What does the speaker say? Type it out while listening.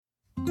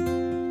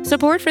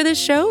Support for this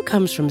show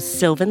comes from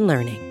Sylvan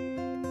Learning.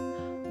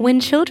 When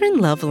children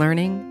love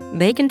learning,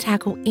 they can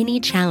tackle any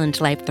challenge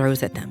life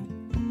throws at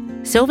them.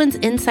 Sylvan's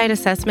Insight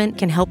Assessment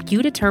can help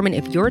you determine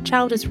if your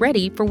child is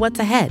ready for what's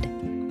ahead.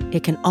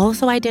 It can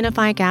also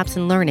identify gaps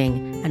in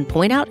learning and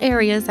point out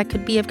areas that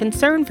could be of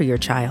concern for your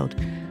child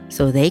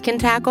so they can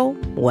tackle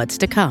what's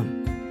to come.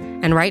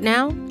 And right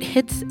now,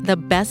 it's the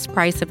best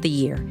price of the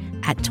year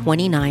at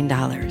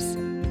 $29.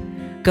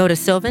 Go to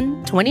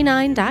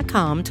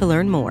sylvan29.com to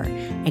learn more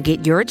and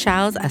get your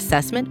child's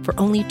assessment for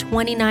only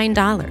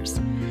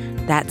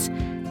 $29. That's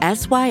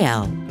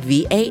SYLVAN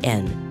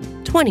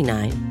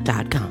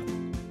 29.com.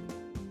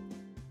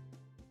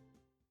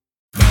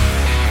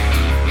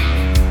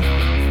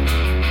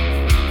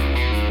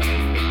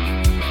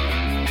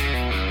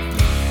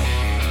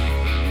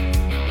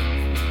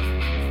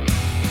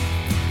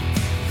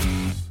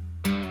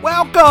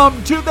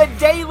 Welcome to the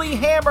Daily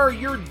Hammer,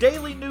 your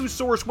daily news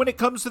source when it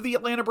comes to the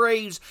Atlanta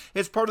Braves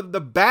as part of the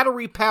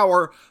Battery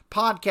Power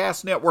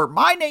Podcast Network.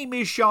 My name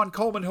is Sean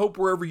Coleman. Hope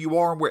wherever you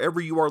are and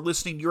wherever you are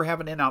listening, you're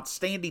having an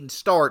outstanding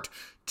start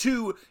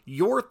to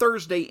your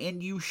Thursday,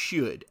 and you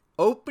should.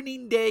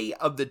 Opening day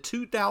of the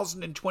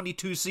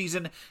 2022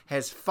 season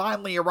has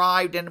finally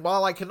arrived, and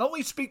while I can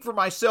only speak for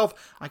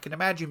myself, I can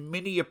imagine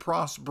many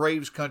across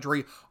Braves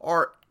country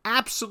are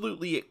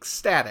absolutely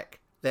ecstatic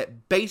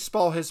that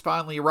baseball has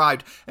finally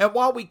arrived. And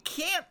while we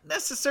can't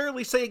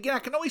necessarily say, again, I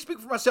can only speak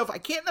for myself, I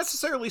can't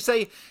necessarily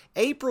say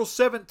April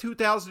 7th,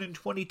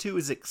 2022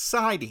 is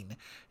exciting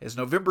as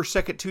November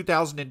 2nd,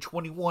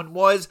 2021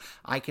 was.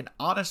 I can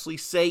honestly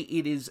say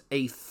it is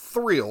a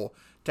thrill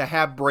to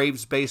have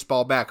Braves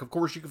baseball back. Of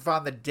course, you can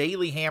find the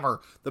Daily Hammer,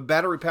 the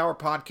Battery Power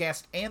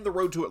Podcast, and the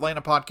Road to Atlanta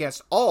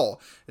Podcast,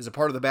 all as a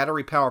part of the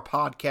Battery Power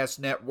Podcast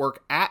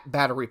Network at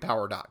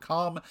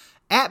batterypower.com,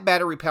 at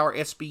Battery Power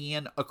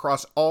SBN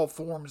across all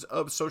forms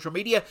of social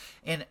media,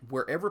 and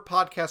wherever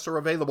podcasts are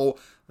available,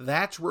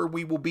 that's where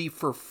we will be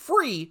for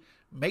free.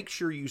 Make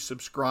sure you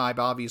subscribe,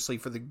 obviously,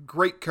 for the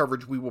great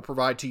coverage we will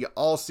provide to you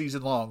all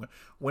season long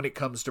when it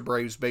comes to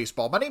Braves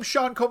baseball. My name's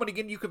Sean Coleman.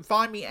 Again, you can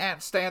find me at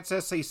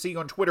StatsSAC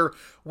on Twitter.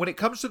 When it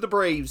comes to the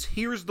Braves,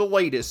 here's the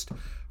latest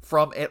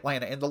from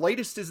Atlanta. And the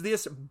latest is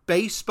this: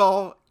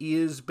 baseball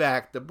is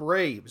back. The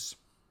Braves,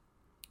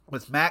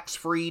 with Max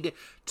Fried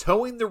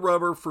towing the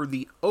rubber for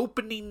the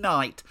opening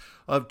night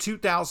of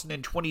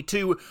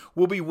 2022,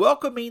 will be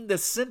welcoming the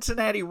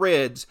Cincinnati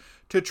Reds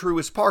to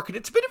Truist Park. And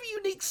it's a bit of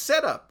a unique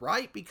setup,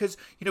 right? Because,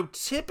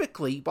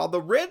 typically, while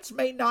the Reds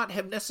may not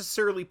have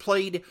necessarily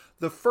played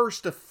the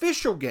first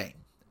official game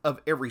of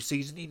every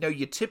season,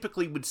 you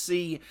typically would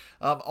see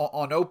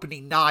on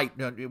opening night,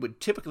 it would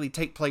typically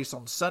take place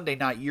on Sunday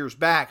night years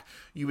back.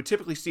 You would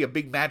typically see a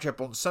big matchup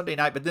on Sunday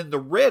night, but then the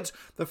Reds,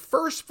 the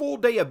first full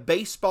day of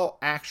baseball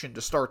action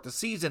to start the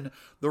season,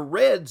 the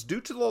Reds,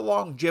 due to the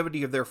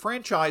longevity of their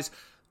franchise,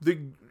 the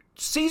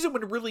season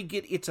would really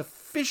get its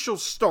official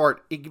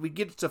start. It would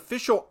get its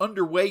official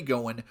underway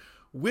going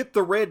with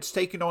the Reds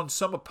taking on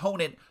some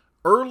opponent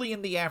early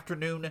in the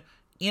afternoon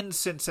in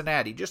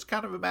Cincinnati. Just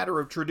kind of a matter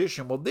of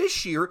tradition. Well,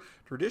 this year,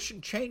 tradition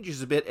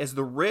changes a bit as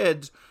the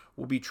Reds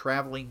will be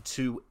traveling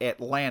to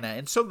Atlanta.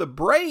 And so the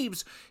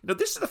Braves,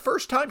 this is the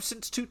first time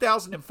since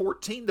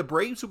 2014 the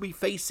Braves will be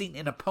facing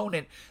an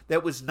opponent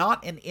that was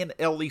not an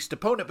NL East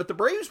opponent. But the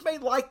Braves may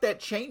like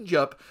that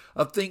change-up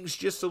of things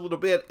just a little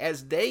bit,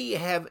 as they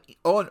have,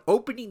 on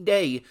opening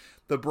day,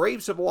 the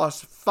Braves have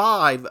lost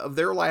 5 of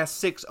their last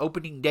 6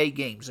 opening day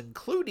games,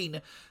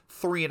 including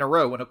 3 in a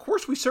row. And of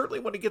course, we certainly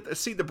want to get to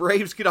see the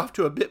Braves get off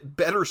to a bit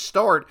better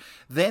start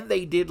than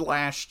they did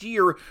last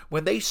year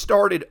when they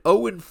started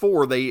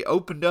 0-4. They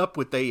opened up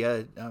with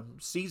a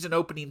season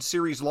opening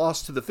series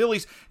loss to the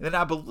Phillies, and then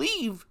I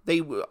believe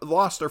they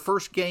lost their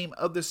first game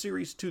of the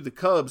series to the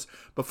Cubs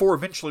before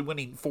eventually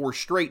winning 4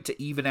 straight to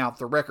even out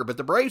the record. But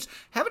the Braves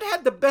haven't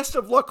had the best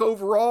of luck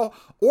overall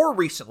or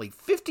recently.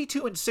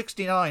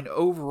 52-69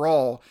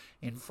 overall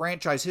in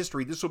franchise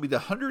history. This will be the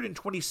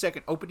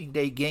 122nd opening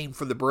day game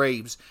for the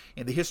Braves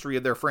in the history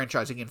of their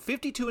franchise. Again,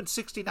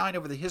 52-69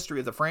 over the history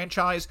of the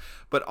franchise,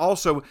 but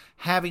also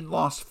having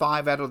lost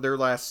 5 out of their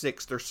last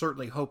 6, they're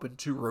certainly hoping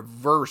to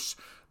reverse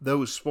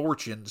those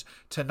fortunes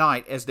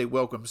tonight as they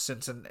welcome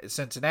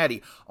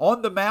Cincinnati.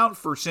 On the mound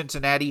for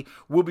Cincinnati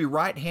will be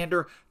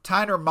right-hander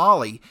Tyler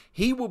Mahle.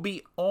 He will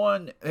be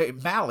on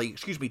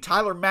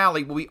Tyler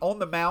Mahle will be on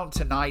the mound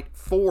tonight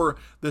for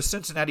the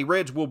Cincinnati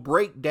Reds. We'll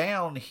break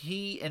down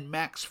he and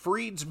Max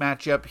Fried's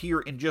matchup here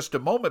in just a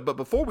moment. But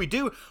before we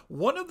do,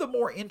 one of the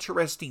more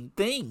interesting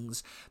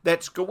things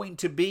that's going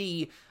to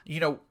be,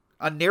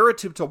 a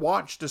narrative to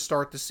watch to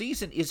start the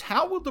season is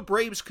how will the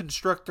Braves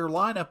construct their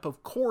lineup,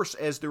 of course,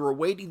 as they're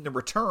awaiting the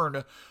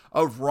return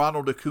of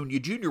Ronald Acuna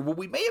Jr. Well,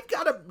 we may have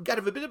got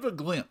a bit of a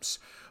glimpse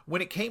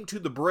when it came to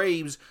the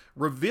Braves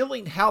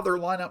revealing how their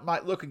lineup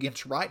might look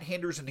against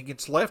right-handers and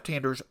against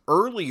left-handers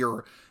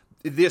earlier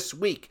this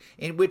week,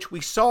 in which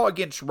we saw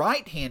against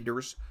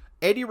right-handers,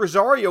 Eddie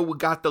Rosario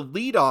got the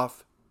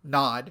leadoff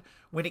nod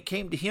when it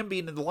came to him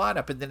being in the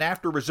lineup. And then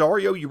after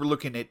Rosario, you were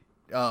looking at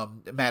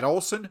Matt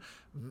Olson,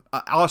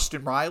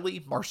 Austin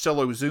Riley,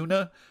 Marcelo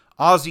Zuna,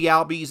 Ozzie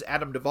Albies,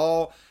 Adam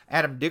Duvall,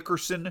 Adam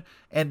Dickerson,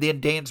 and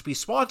then Dansby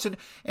Swanson.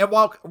 And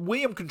while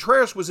William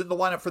Contreras was in the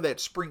lineup for that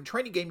spring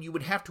training game, you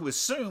would have to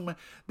assume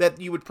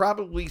that you would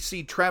probably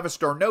see Travis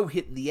d'Arnaud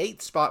hitting the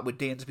 8th spot with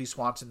Dansby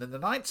Swanson in the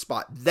 9th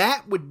spot.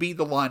 That would be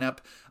the lineup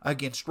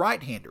against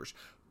right-handers.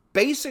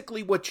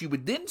 Basically, what you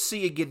would then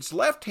see against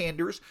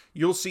left-handers,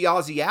 you'll see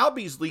Ozzie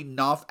Albies leading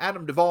off,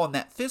 Adam Duvall in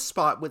that 5th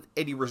spot with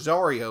Eddie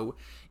Rosario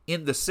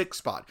in the 6th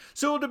spot.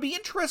 So it'll be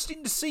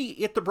interesting to see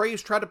if the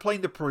Braves try to play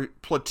in the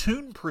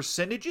platoon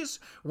percentages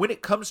when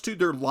it comes to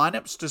their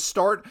lineups to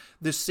start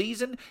the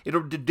season.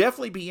 It'll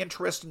definitely be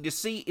interesting to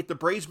see if the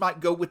Braves might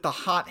go with the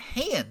hot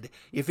hand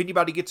if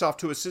anybody gets off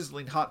to a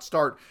sizzling hot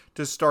start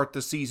to start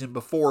the season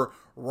before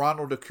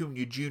Ronald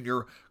Acuna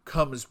Jr.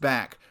 comes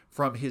back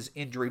from his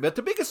injury. But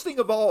the biggest thing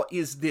of all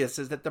is this,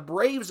 is that the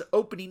Braves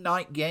opening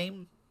night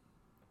game,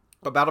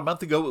 about a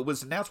month ago, it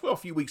was announced, a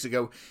few weeks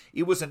ago,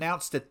 it was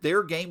announced that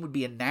their game would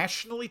be a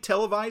nationally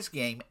televised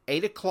game,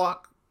 8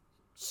 o'clock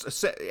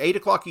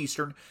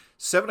Eastern,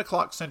 7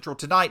 o'clock Central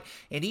tonight,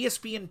 and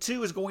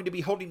ESPN2 is going to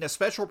be holding a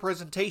special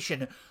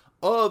presentation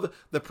of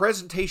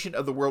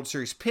the World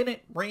Series pennant,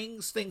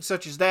 rings, things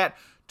such as that,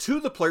 to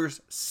the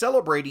players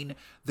celebrating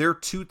their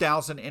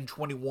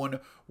 2021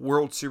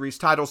 World Series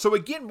title. So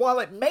again, while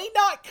it may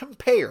not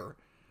compare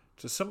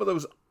to some of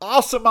those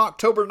awesome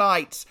October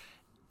nights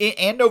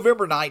and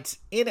November nights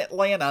in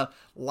Atlanta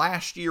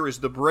last year as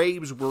the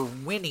Braves were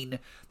winning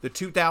the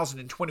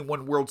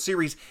 2021 World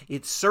Series,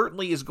 it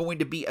certainly is going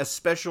to be a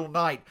special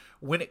night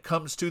when it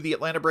comes to the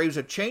Atlanta Braves.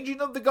 A changing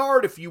of the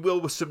guard, if you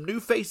will, with some new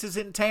faces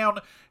in town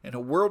and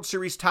a World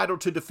Series title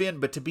to defend.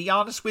 But to be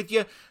honest with you,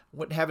 I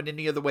wouldn't have it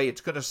any other way.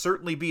 It's going to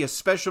certainly be a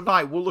special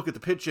night. We'll look at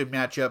the pitching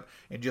matchup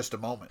in just a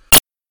moment.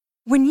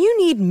 When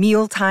you need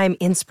mealtime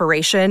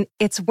inspiration,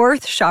 it's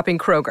worth shopping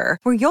Kroger,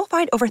 where you'll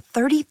find over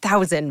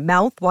 30,000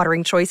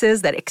 mouth-watering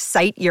choices that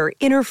excite your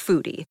inner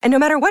foodie. And no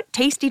matter what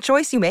tasty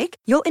choice you make,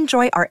 you'll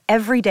enjoy our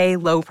everyday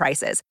low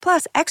prices,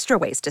 plus extra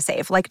ways to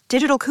save, like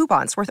digital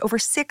coupons worth over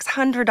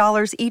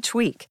 $600 each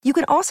week. You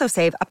can also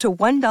save up to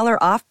 $1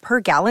 off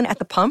per gallon at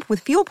the pump with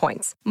fuel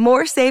points.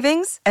 More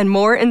savings and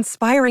more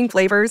inspiring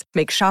flavors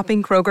make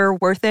shopping Kroger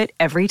worth it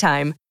every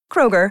time.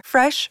 Kroger,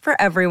 fresh for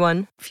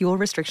everyone. Fuel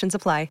restrictions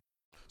apply.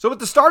 So at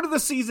the start of the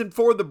season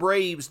for the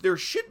Braves, there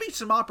should be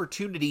some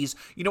opportunities.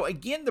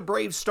 Again, the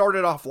Braves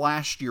started off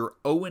last year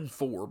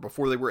 0-4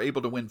 before they were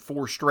able to win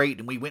 4 straight,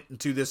 and we went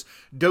into this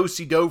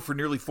do-si-do for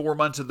nearly 4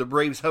 months of the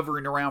Braves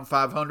hovering around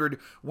 500,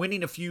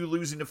 winning a few,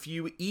 losing a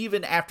few,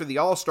 even after the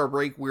All-Star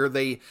break where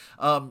they,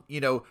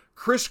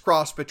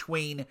 crisscrossed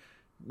between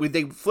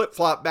they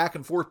flip-flop back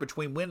and forth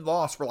between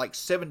win-loss for like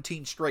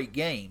 17 straight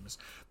games.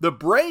 The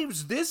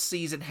Braves this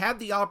season had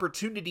the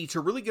opportunity to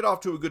really get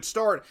off to a good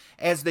start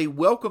as they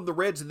welcome the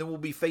Reds, and then we'll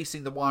be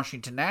facing the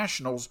Washington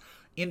Nationals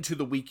into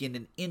the weekend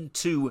and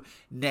into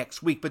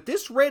next week. But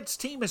this Reds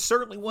team is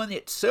certainly one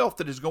itself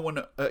that is going,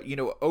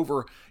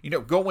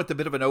 going with a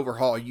bit of an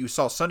overhaul. You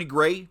saw Sonny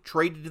Gray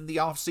traded in the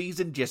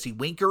offseason, Jesse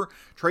Winker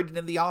traded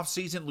in the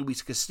offseason,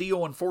 Luis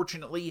Castillo,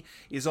 unfortunately,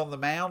 is on the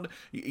mound.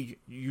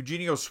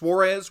 Eugenio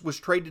Suarez was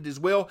traded as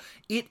well.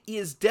 It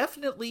is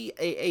definitely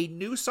a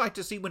new sight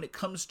to see when it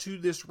comes to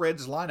this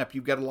Reds lineup.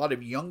 You've got a lot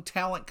of young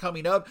talent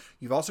coming up.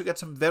 You've also got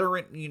some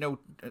veteran,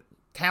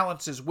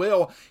 talents as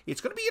well.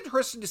 It's going to be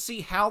interesting to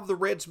see how the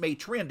Reds may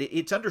trend.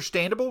 It's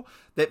understandable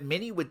that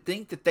many would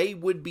think that they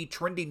would be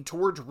trending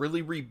towards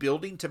really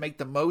rebuilding to make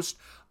the most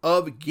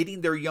of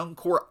getting their young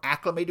core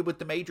acclimated with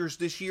the majors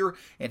this year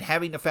and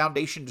having a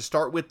foundation to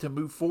start with to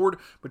move forward.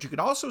 But you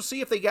can also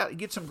see if they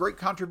get some great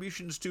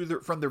contributions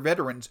from their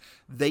veterans,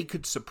 they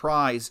could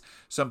surprise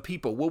some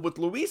people. Well, with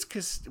Luis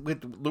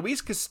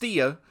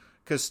Castillo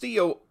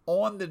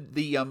on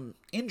the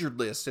injured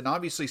list, and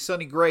obviously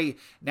Sonny Gray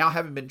now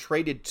having been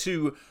traded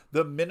to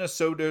the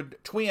Minnesota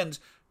Twins,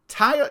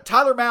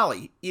 Tyler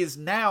Mahle is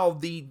now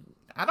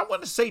I don't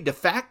want to say de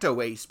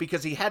facto ace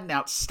because he had an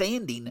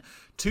outstanding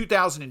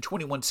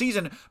 2021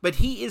 season, but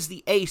he is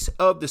the ace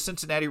of the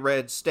Cincinnati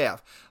Reds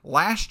staff.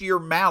 Last year,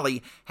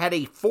 Mahle had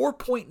a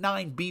 4.9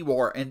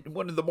 BWAR and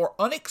one of the more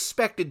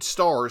unexpected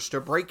stars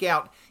to break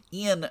out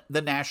in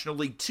the National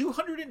League.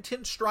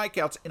 210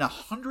 strikeouts in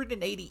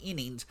 180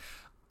 innings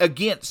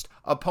against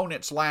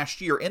opponents last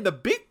year. And the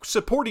big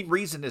supporting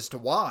reason as to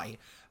why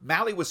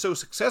Mahle was so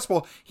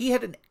successful, he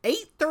had an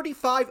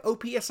 835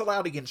 OPS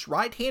allowed against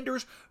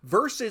right-handers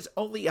versus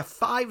only a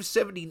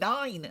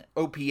 579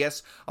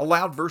 OPS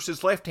allowed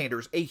versus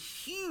left-handers. A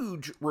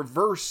huge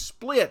reverse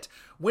split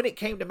when it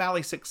came to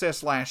Mahle's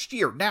success last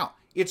year. Now,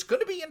 it's going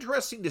to be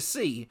interesting to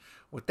see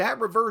with that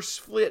reverse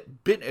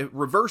split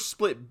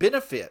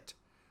benefit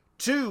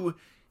to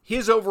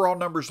his overall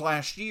numbers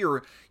last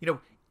year,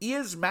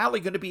 is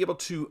Mahle going to be able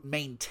to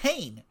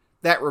maintain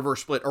that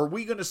reverse split? Are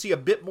we going to see a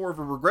bit more of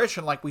a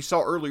regression like we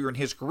saw earlier in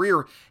his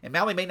career, and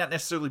Mahle may not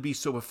necessarily be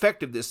so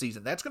effective this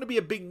season? That's going to be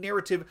a big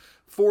narrative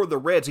for the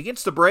Reds.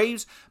 Against the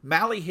Braves,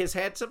 Mahle has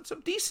had some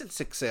decent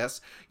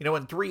success,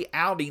 in 3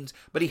 outings,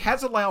 but he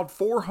has allowed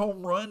 4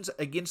 home runs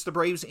against the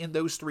Braves in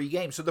those 3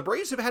 games. So the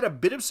Braves have had a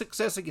bit of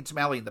success against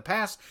Mahle in the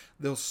past.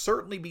 They'll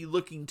certainly be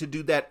looking to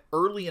do that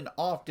early and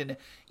often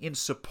in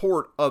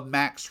support of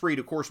Max Fried.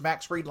 Of course,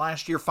 Max Fried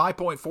last year,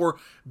 5.4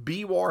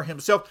 BWAR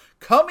himself,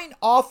 coming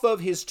off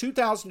of his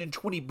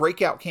 2020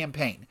 breakout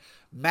campaign.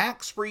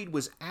 Max Fried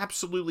was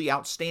absolutely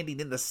outstanding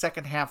in the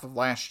second half of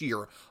last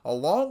year,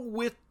 along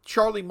with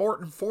Charlie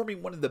Morton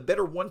forming one of the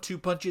better 1-2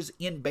 punches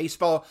in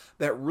baseball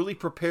that really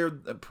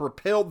propelled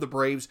the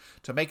Braves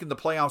to making the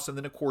playoffs. And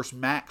then, of course,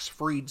 Max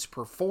Fried's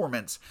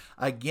performance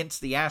against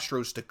the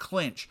Astros to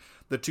clinch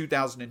the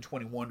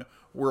 2021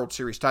 World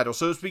Series title.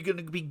 So it's going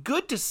to be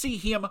good to see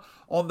him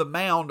on the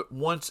mound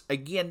once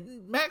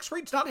again. Max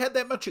Fried's not had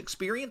that much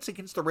experience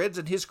against the Reds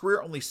in his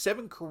career, only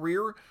 7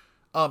 career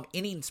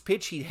innings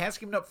pitched. He has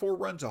given up 4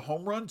 runs, a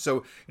home run.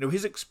 So,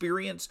 his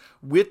experience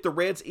with the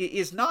Reds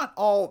is not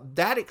all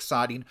that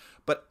exciting,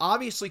 but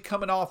obviously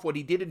coming off what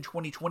he did in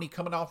 2020,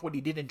 coming off what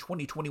he did in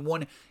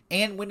 2021,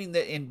 and winning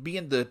and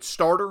being the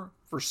starter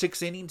for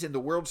 6 innings in the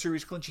World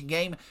Series clinching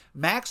game,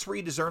 Max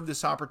Fried has earned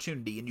this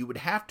opportunity, and you would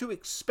have to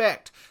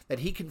expect that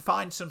he can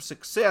find some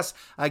success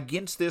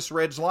against this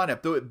Reds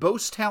lineup. Though it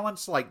boasts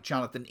talents like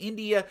Jonathan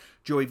India,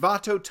 Joey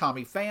Votto,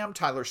 Tommy Pham,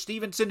 Tyler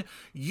Stevenson,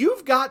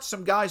 you've got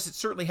some guys that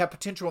certainly have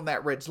potential in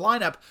that Reds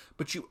lineup,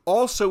 but you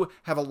also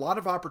have a lot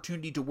of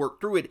opportunity to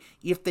work through it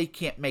if they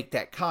can't make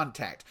that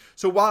contact.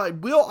 So while it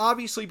will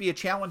obviously be a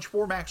challenge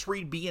for Max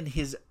Fried being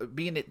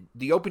at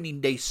the opening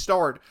day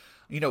start,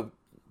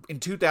 in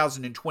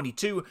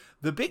 2022,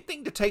 the big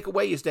thing to take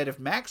away is that if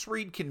Max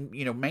Fried can,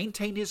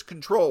 maintain his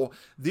control,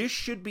 this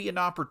should be an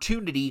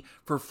opportunity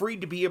for Fried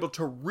to be able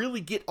to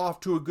really get off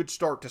to a good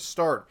start to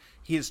start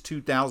his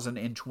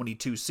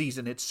 2022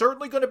 season. It's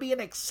certainly going to be an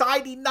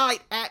exciting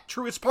night at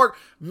Truist Park.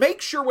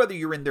 Make sure whether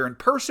you're in there in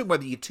person,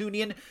 whether you tune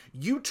in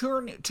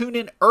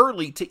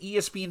early to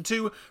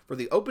ESPN2 for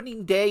the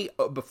opening day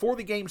before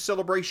the game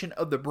celebration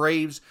of the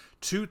Braves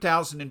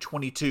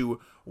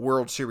 2022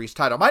 World Series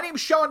title. My name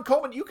is Sean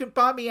Coleman. You can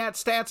find me at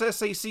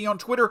StatsSAC on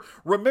Twitter.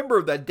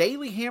 Remember, the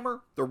Daily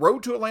Hammer, the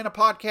Road to Atlanta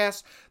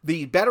podcast,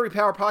 the Battery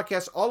Power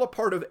podcast, all a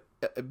part of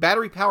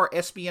Battery Power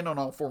SBN on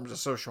all forms of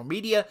social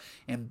media,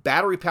 and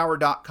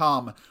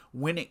batterypower.com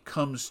when it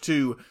comes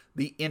to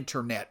the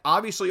internet.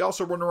 Obviously,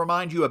 also want to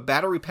remind you of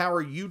Battery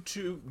Power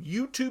YouTube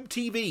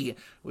TV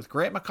with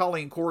Grant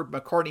McCauley and Corey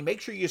McCartney.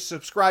 Make sure you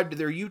subscribe to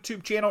their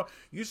YouTube channel.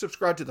 You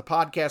subscribe to the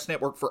podcast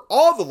network for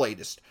all the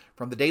latest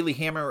from the Daily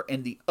Hammer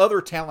and the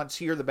other talents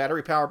here, the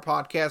Battery Power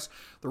podcast,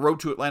 the Road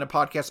to Atlanta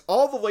podcast,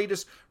 all the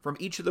latest from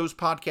each of those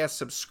podcasts.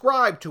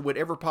 Subscribe to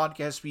whatever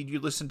podcast feed you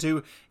listen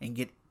to and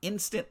get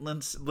instant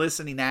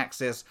listening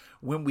access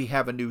when we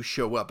have a new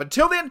show up.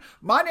 Until then,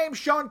 my name's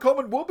Sean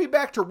Coleman. We'll be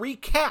back to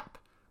recap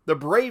the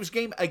Braves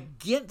game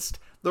against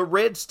the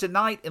Reds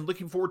tonight, and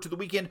looking forward to the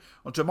weekend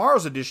on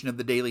tomorrow's edition of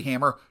the Daily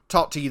Hammer.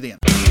 Talk to you then.